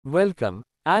Welcome,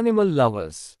 animal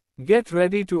lovers. Get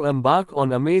ready to embark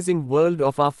on amazing world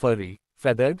of our furry,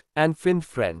 feathered, and finned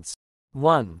friends.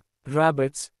 1.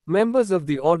 Rabbits, members of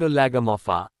the order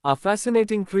Lagomorpha, are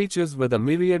fascinating creatures with a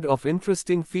myriad of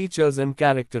interesting features and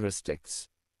characteristics.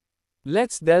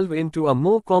 Let's delve into a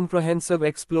more comprehensive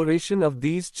exploration of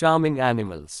these charming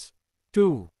animals.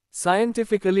 2.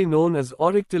 Scientifically known as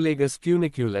Oryctolagus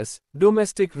cuniculus,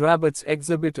 domestic rabbits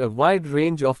exhibit a wide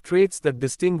range of traits that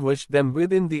distinguish them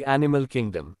within the animal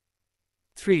kingdom.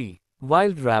 3.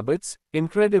 Wild rabbits,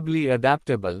 incredibly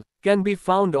adaptable, can be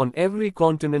found on every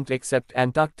continent except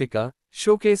Antarctica,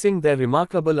 showcasing their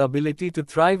remarkable ability to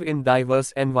thrive in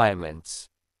diverse environments.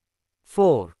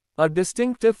 4. A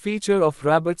distinctive feature of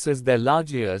rabbits is their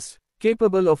large ears,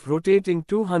 capable of rotating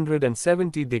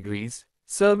 270 degrees,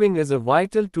 serving as a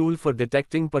vital tool for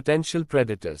detecting potential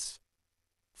predators.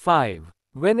 5.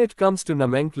 When it comes to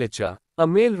nomenclature, a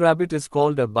male rabbit is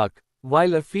called a buck,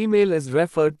 while a female is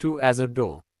referred to as a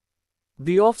doe.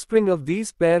 The offspring of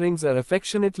these pairings are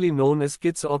affectionately known as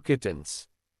kits or kittens.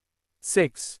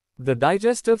 6. The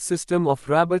digestive system of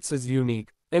rabbits is unique,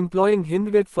 employing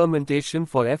hindgut fermentation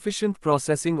for efficient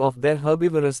processing of their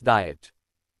herbivorous diet.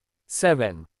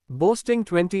 7. Boasting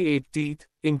 28 teeth,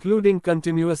 including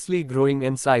continuously growing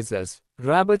incisors,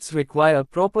 rabbits require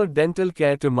proper dental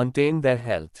care to maintain their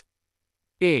health.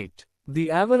 8.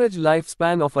 The average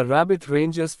lifespan of a rabbit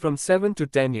ranges from 7 to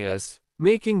 10 years,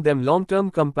 making them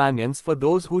long-term companions for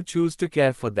those who choose to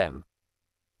care for them.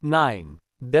 9.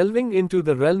 Delving into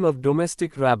the realm of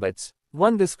domestic rabbits,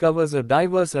 one discovers a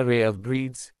diverse array of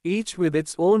breeds, each with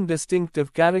its own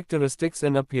distinctive characteristics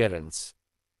and appearance.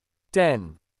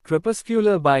 10.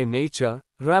 Crepuscular by nature,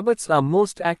 rabbits are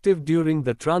most active during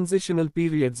the transitional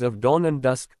periods of dawn and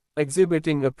dusk,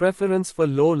 exhibiting a preference for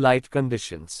low light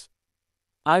conditions.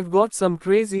 I've got some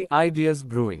crazy ideas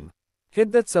brewing.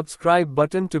 Hit that subscribe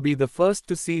button to be the first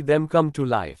to see them come to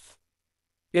life.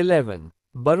 11.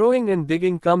 Burrowing and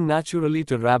digging come naturally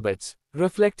to rabbits,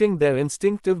 reflecting their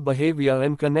instinctive behavior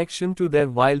and connection to their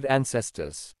wild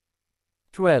ancestors.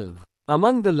 12.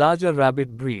 Among the larger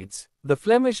rabbit breeds, the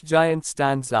Flemish giant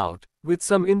stands out, with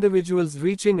some individuals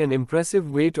reaching an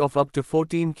impressive weight of up to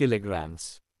 14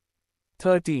 kilograms.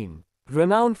 13.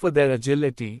 Renowned for their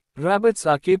agility, rabbits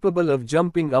are capable of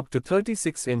jumping up to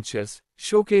 36 inches,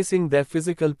 showcasing their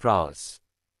physical prowess.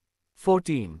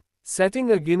 14.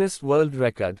 Setting a Guinness World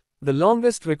Record, the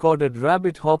longest recorded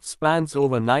rabbit hop spans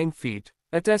over 9 feet,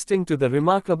 attesting to the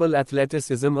remarkable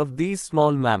athleticism of these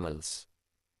small mammals.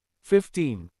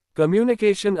 15.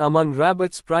 Communication among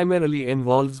rabbits primarily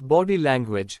involves body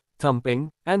language, thumping,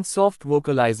 and soft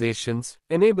vocalizations,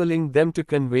 enabling them to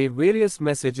convey various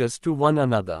messages to one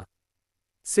another.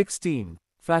 16.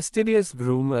 Fastidious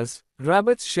groomers,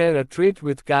 rabbits share a trait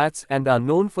with cats and are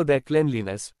known for their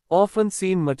cleanliness, often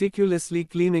seen meticulously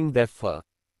cleaning their fur.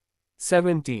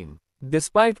 17.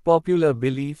 Despite popular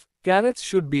belief, carrots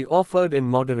should be offered in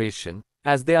moderation,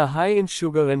 as they are high in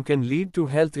sugar and can lead to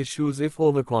health issues if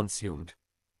overconsumed.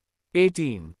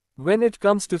 18. When it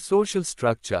comes to social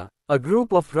structure, a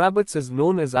group of rabbits is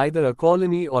known as either a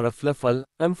colony or a fluffle,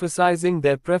 emphasizing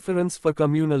their preference for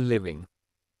communal living.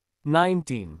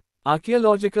 19.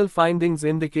 Archaeological findings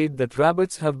indicate that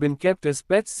rabbits have been kept as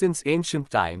pets since ancient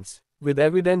times, with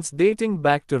evidence dating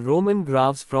back to Roman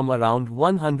graves from around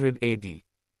 100 AD.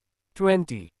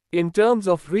 20. In terms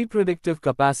of reproductive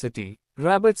capacity,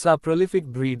 rabbits are prolific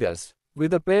breeders,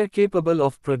 with a pair capable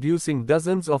of producing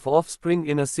dozens of offspring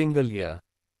in a single year.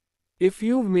 If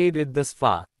you've made it this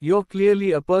far, you're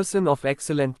clearly a person of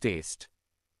excellent taste.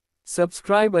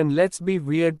 Subscribe and let's be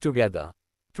weird together.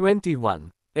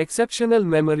 21. Exceptional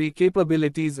memory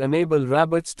capabilities enable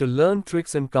rabbits to learn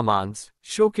tricks and commands,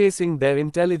 showcasing their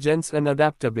intelligence and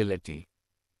adaptability.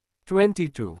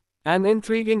 22. An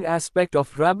intriguing aspect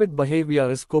of rabbit behavior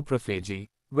is coprophagy,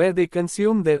 where they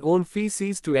consume their own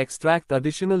feces to extract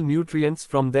additional nutrients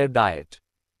from their diet.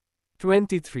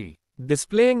 23.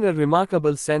 Displaying a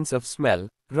remarkable sense of smell,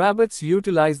 rabbits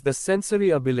utilize the sensory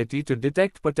ability to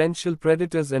detect potential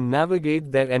predators and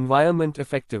navigate their environment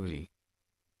effectively.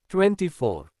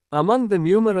 24. Among the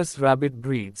numerous rabbit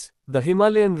breeds, the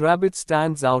Himalayan rabbit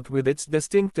stands out with its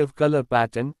distinctive color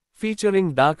pattern,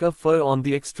 featuring darker fur on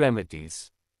the extremities.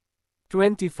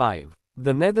 25.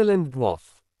 The Netherland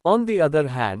dwarf, on the other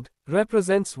hand,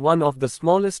 represents one of the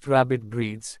smallest rabbit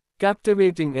breeds,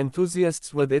 captivating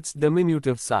enthusiasts with its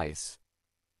diminutive size.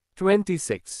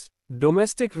 26.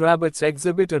 Domestic rabbits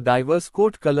exhibit a diverse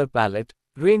coat color palette,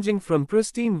 ranging from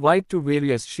pristine white to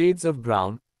various shades of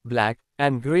brown, black,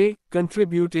 and gray,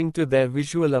 contributing to their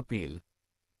visual appeal.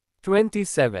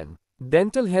 27.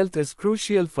 Dental health is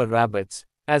crucial for rabbits,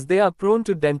 as they are prone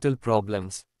to dental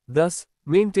problems, Thus,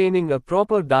 maintaining a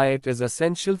proper diet is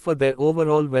essential for their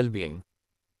overall well-being.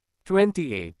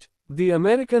 28. The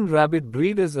American Rabbit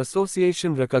Breeders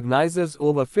Association recognizes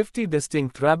over 50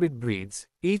 distinct rabbit breeds,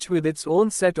 each with its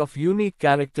own set of unique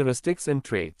characteristics and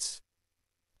traits.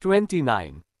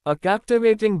 29. A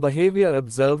captivating behavior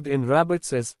observed in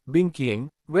rabbits is binkying,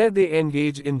 where they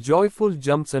engage in joyful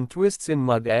jumps and twists in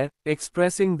mud-air,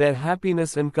 expressing their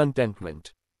happiness and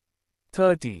contentment.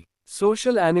 30.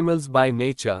 Social animals by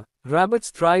nature, rabbits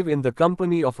thrive in the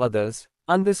company of others,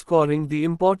 underscoring the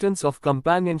importance of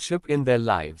companionship in their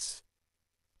lives.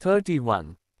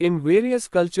 31. In various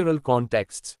cultural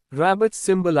contexts, rabbits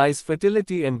symbolize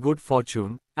fertility and good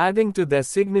fortune, adding to their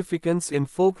significance in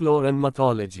folklore and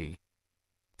mythology.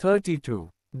 32.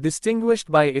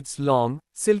 Distinguished by its long,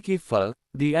 silky fur,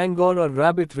 the Angora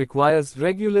rabbit requires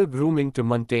regular grooming to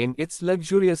maintain its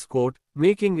luxurious coat,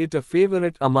 making it a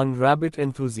favorite among rabbit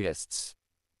enthusiasts.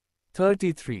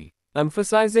 33.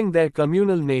 Emphasizing their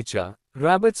communal nature,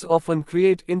 rabbits often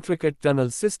create intricate tunnel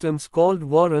systems called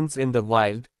warrens in the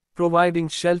wild, providing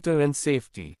shelter and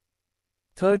safety.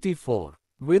 34.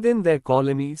 Within their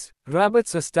colonies,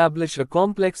 rabbits establish a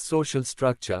complex social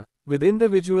structure, with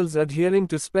individuals adhering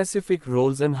to specific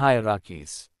roles and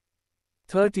hierarchies.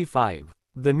 35.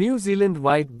 The New Zealand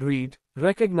white breed,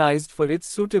 recognized for its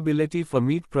suitability for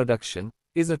meat production,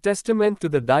 is a testament to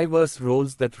the diverse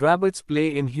roles that rabbits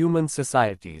play in human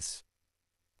societies.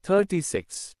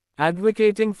 36.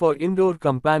 Advocating for indoor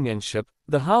companionship,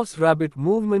 the house rabbit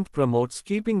movement promotes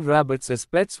keeping rabbits as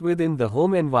pets within the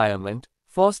home environment,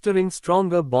 fostering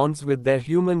stronger bonds with their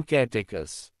human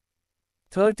caretakers.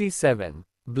 37.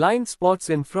 Blind spots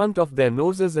in front of their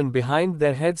noses and behind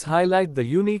their heads highlight the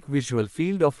unique visual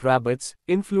field of rabbits,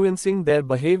 influencing their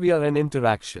behavior and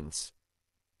interactions.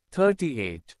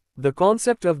 38. The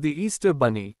concept of the Easter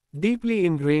Bunny, deeply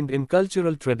ingrained in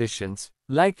cultural traditions,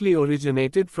 likely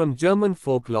originated from German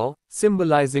folklore,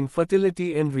 symbolizing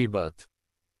fertility and rebirth.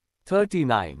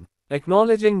 39.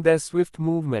 Acknowledging their swift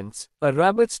movements, a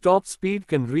rabbit's top speed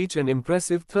can reach an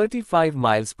impressive 35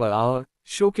 miles per hour,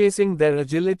 showcasing their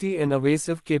agility and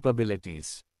evasive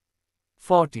capabilities.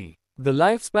 40. The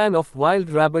lifespan of wild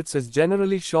rabbits is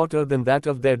generally shorter than that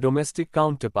of their domestic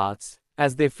counterparts,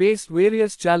 as they face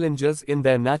various challenges in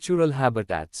their natural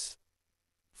habitats.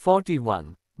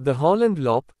 41. The Holland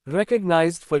Lop,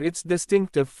 recognized for its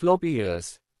distinctive floppy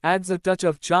ears, adds a touch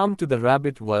of charm to the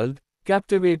rabbit world,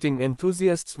 captivating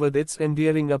enthusiasts with its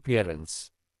endearing appearance.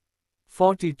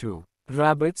 42.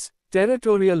 Rabbits,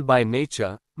 territorial by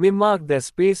nature, may mark their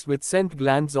space with scent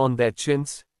glands on their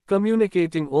chins,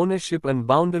 communicating ownership and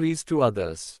boundaries to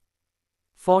others.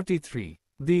 43.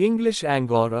 The English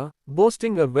Angora,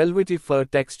 boasting a velvety fur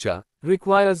texture,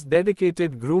 requires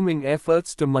dedicated grooming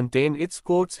efforts to maintain its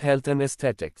coat's health and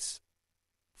aesthetics.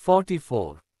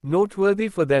 44. Noteworthy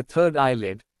for their third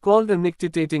eyelid, called a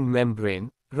nictitating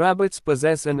membrane, rabbits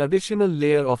possess an additional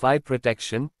layer of eye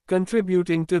protection,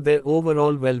 contributing to their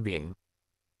overall well-being.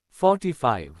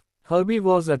 45.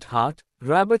 Herbivores at heart,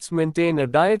 rabbits maintain a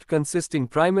diet consisting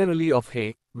primarily of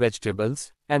hay,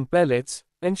 vegetables, and pellets,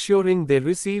 ensuring they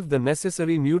receive the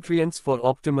necessary nutrients for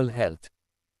optimal health.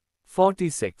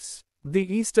 46.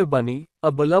 The Easter Bunny,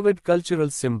 a beloved cultural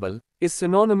symbol, is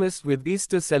synonymous with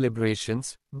Easter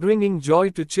celebrations, bringing joy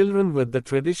to children with the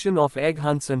tradition of egg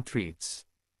hunts and treats.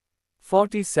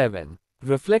 47.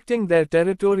 Reflecting their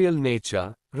territorial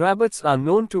nature, rabbits are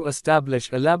known to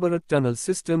establish elaborate tunnel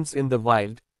systems in the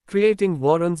wild, creating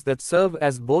warrens that serve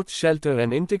as both shelter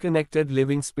and interconnected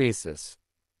living spaces.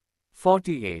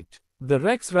 48. The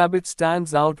Rex rabbit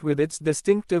stands out with its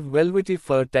distinctive velvety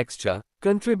fur texture,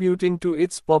 contributing to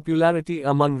its popularity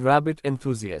among rabbit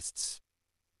enthusiasts.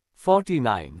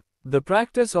 49. The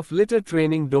practice of litter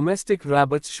training domestic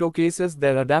rabbits showcases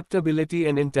their adaptability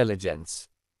and intelligence,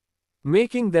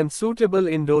 making them suitable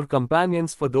indoor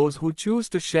companions for those who choose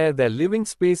to share their living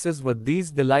spaces with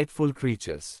these delightful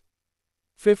creatures.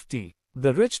 50.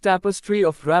 The rich tapestry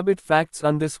of rabbit facts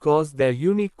underscores their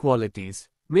unique qualities,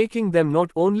 making them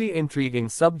not only intriguing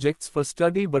subjects for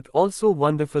study but also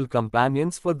wonderful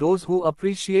companions for those who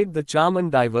appreciate the charm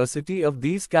and diversity of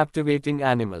these captivating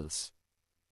animals.